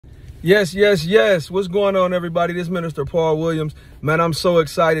Yes, yes, yes. What's going on, everybody? This is Minister Paul Williams. Man, I'm so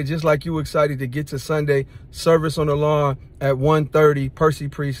excited, just like you excited to get to Sunday service on the lawn at 1:30, Percy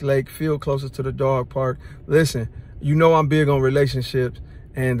Priest Lake, field closest to the dog park. Listen, you know I'm big on relationships,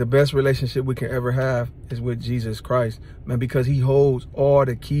 and the best relationship we can ever have is with Jesus Christ, man, because he holds all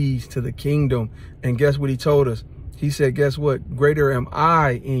the keys to the kingdom. And guess what he told us? He said, guess what? Greater am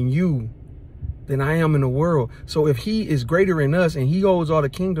I in you than I am in the world. So if he is greater in us and he holds all the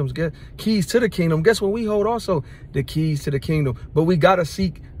kingdoms, keys to the kingdom, guess what? We hold also the keys to the kingdom. But we got to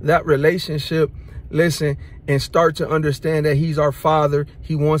seek that relationship, listen, and start to understand that he's our Father.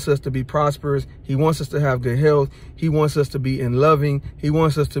 He wants us to be prosperous. He wants us to have good health. He wants us to be in loving. He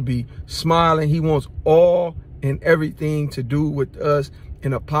wants us to be smiling. He wants all and everything to do with us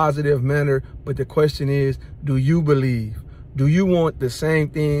in a positive manner. But the question is, do you believe? Do you want the same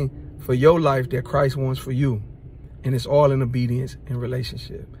thing for your life that Christ wants for you? And it's all in obedience and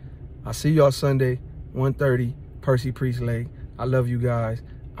relationship. I'll see y'all Sunday, 1:30, Percy Priest Lake. I love you guys.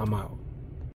 I'm out.